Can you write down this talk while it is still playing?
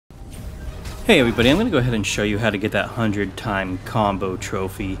Hey everybody, I'm going to go ahead and show you how to get that 100-time combo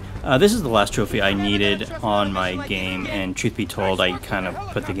trophy. This is the last trophy I needed on my game, and truth be told, I kind of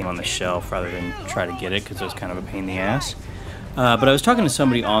put the game on the shelf rather than try to get it because it was kind of a pain in the ass. But I was talking to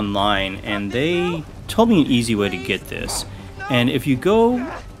somebody online, and they told me an easy way to get this. And if you go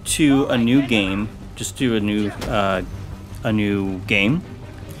to a new game, just do a new game,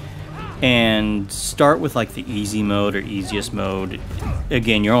 and start with like the easy mode or easiest mode.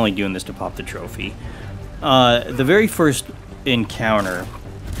 Again, you're only doing this to pop the trophy. The very first encounter,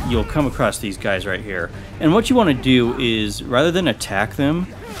 you'll come across these guys right here. And what you want to do is, rather than attack them,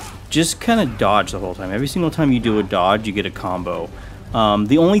 just kind of dodge the whole time. Every single time you do a dodge, you get a combo.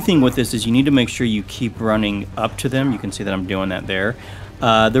 The only thing with this is you need to make sure you keep running up to them. You can see that I'm doing that there.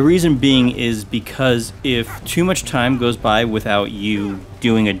 The reason being is because if too much time goes by without you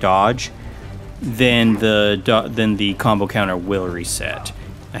doing a dodge, then the combo counter will reset.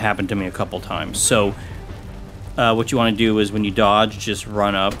 It happened to me a couple times. So what you want to do is when you dodge, just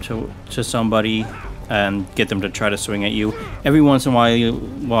run up to somebody and get them to try to swing at you. Every once in a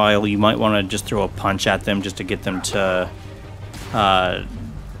while you might want to just throw a punch at them just to get them to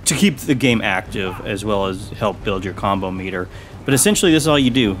keep the game active, as well as help build your combo meter. But essentially, this is all you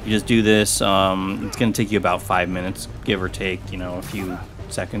do. You just do this. It's going to take you about 5 minutes, give or take, a few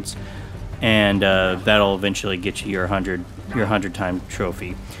seconds, and that'll eventually get you your 100-time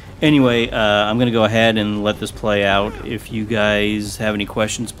trophy. Anyway, I'm going to go ahead and let this play out. If you guys have any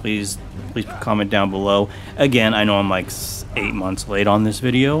questions, please comment down below. Again, I know I'm like 8 months late on this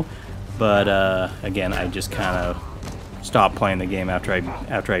video, but again, I just kind of stopped playing the game after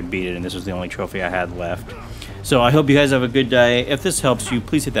I beat it, and this was the only trophy I had left. So I hope you guys have a good day. If this helps you,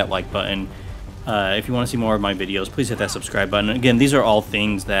 please hit that like button. If you want to see more of my videos, please hit that subscribe button. Again, these are all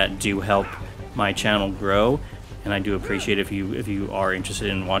things that do help my channel grow, and I do appreciate if you are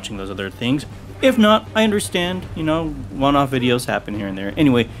interested in watching those other things. If not, I understand. One-off videos happen here and there.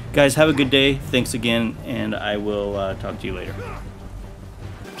 Anyway, guys, have a good day. Thanks again, and I will talk to you later.